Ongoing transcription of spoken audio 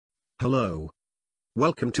Hello.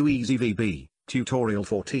 Welcome to EasyVB, Tutorial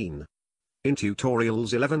 14. In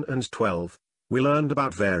Tutorials 11 and 12, we learned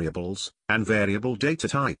about variables, and variable data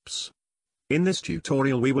types. In this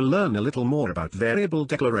tutorial we will learn a little more about variable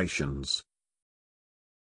declarations.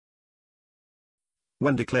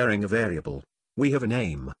 When declaring a variable, we have a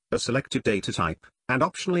name, a selected data type, and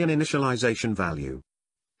optionally an initialization value.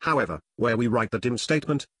 However, where we write the dim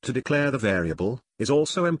statement to declare the variable is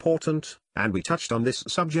also important, and we touched on this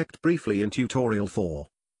subject briefly in Tutorial 4.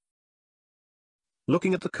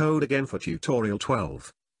 Looking at the code again for Tutorial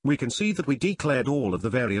 12, we can see that we declared all of the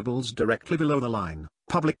variables directly below the line,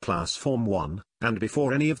 public class form1, and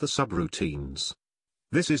before any of the subroutines.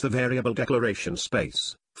 This is the variable declaration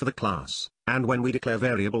space for the class, and when we declare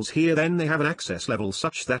variables here then they have an access level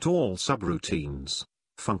such that all subroutines,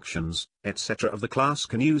 functions, etc. of the class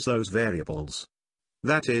can use those variables.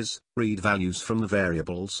 That is, read values from the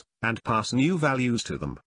variables, and pass new values to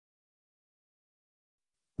them.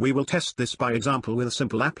 We will test this by example with a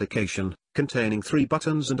simple application, containing 3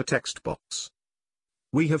 buttons and a text box.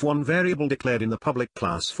 We have one variable declared in the public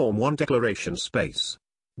class form1 declaration space.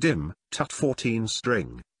 Dim, tut14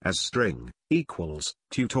 string, as string, equals,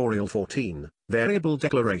 tutorial 14, variable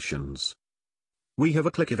declarations. We have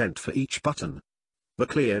a click event for each button. The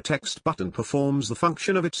clear text button performs the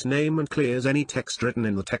function of its name and clears any text written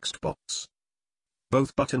in the text box.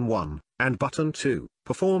 Both button 1 and button 2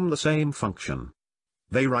 perform the same function.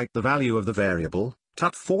 They write the value of the variable,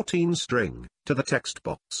 tut14 string, to the text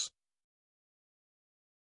box.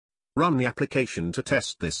 Run the application to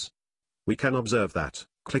test this. We can observe that,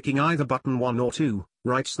 clicking either button 1 or 2,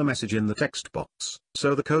 writes the message in the text box,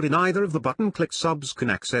 so the code in either of the button click subs can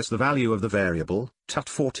access the value of the variable,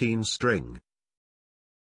 tut14 string.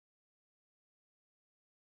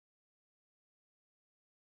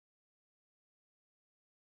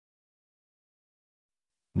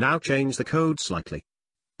 Now change the code slightly.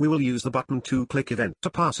 We will use the button 2 click event to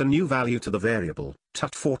pass a new value to the variable,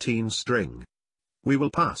 tut14 string. We will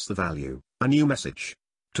pass the value, a new message,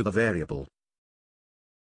 to the variable.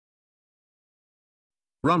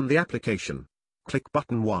 Run the application. Click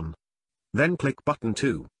button 1. Then click button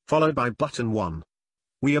 2, followed by button 1.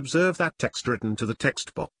 We observe that text written to the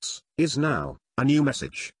text box is now a new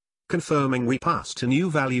message, confirming we passed a new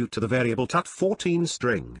value to the variable tut14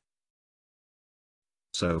 string.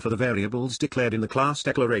 So for the variables declared in the class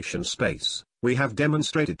declaration space, we have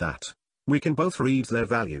demonstrated that we can both read their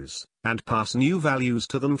values and pass new values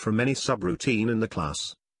to them from any subroutine in the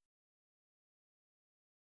class.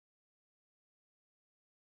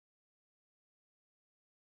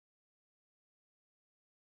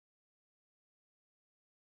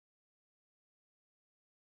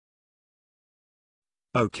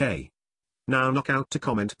 OK. Now knock out to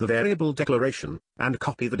comment the variable declaration, and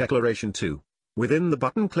copy the declaration to within the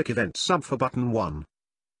button click event sub for button 1.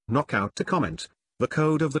 Knock out to comment the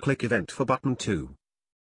code of the click event for button 2.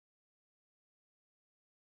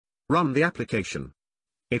 Run the application.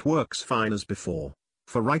 It works fine as before,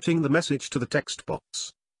 for writing the message to the text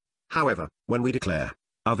box. However, when we declare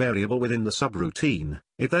a variable within the subroutine,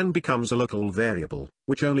 it then becomes a local variable,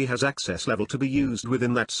 which only has access level to be used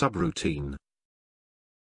within that subroutine.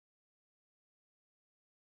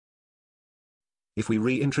 If we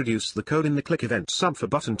reintroduce the code in the click event sub for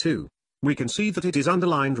button 2, we can see that it is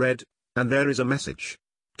underlined red, and there is a message.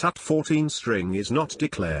 Tut14 string is not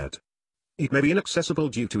declared. It may be inaccessible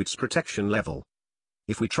due to its protection level.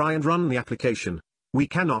 If we try and run the application, we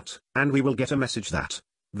cannot, and we will get a message that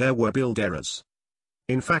there were build errors.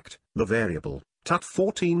 In fact, the variable,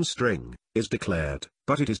 tut14 string, is declared,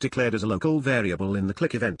 but it is declared as a local variable in the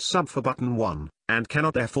click event sub for button 1, and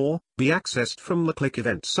cannot therefore be accessed from the click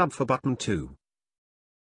event sub for button 2.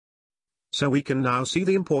 So we can now see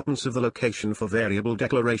the importance of the location for variable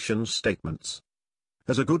declaration statements.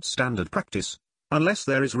 As a good standard practice, unless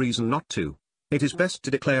there is reason not to, it is best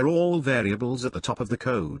to declare all variables at the top of the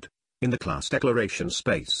code, in the class declaration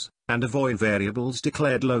space, and avoid variables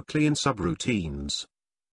declared locally in subroutines.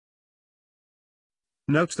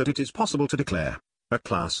 Note that it is possible to declare a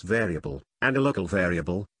class variable and a local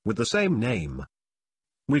variable with the same name.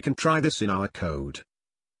 We can try this in our code.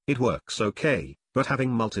 It works okay, but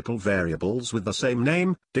having multiple variables with the same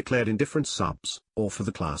name, declared in different subs, or for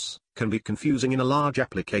the class, can be confusing in a large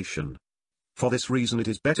application. For this reason it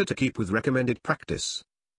is better to keep with recommended practice.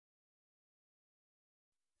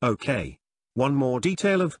 OK. One more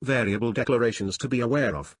detail of variable declarations to be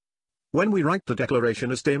aware of. When we write the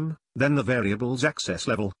declaration as dim, then the variable's access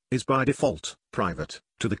level is by default private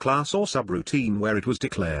to the class or subroutine where it was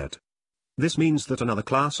declared. This means that another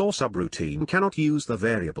class or subroutine cannot use the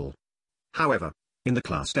variable. However, in the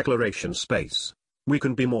class declaration space, We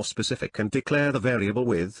can be more specific and declare the variable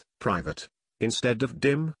with private instead of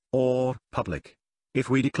dim or public. If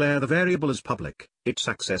we declare the variable as public, its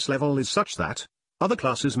access level is such that other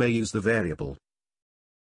classes may use the variable.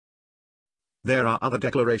 There are other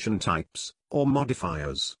declaration types, or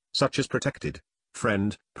modifiers, such as protected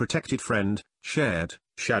friend, shared,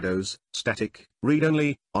 shadows, static,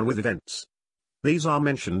 read-only, on-with events. These are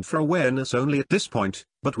mentioned for awareness only at this point,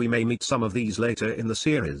 but we may meet some of these later in the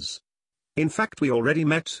series. In fact, we already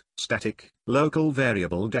met static, local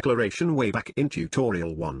variable declaration way back in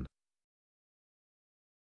tutorial 1.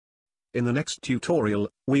 In the next tutorial,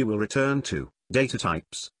 we will return to data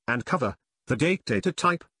types, and cover the date data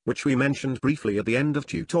type, which we mentioned briefly at the end of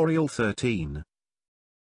tutorial 13.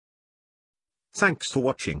 Thanks for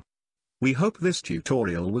watching. We hope this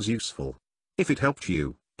tutorial was useful. If it helped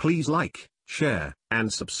you, please like, share,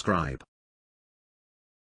 and subscribe.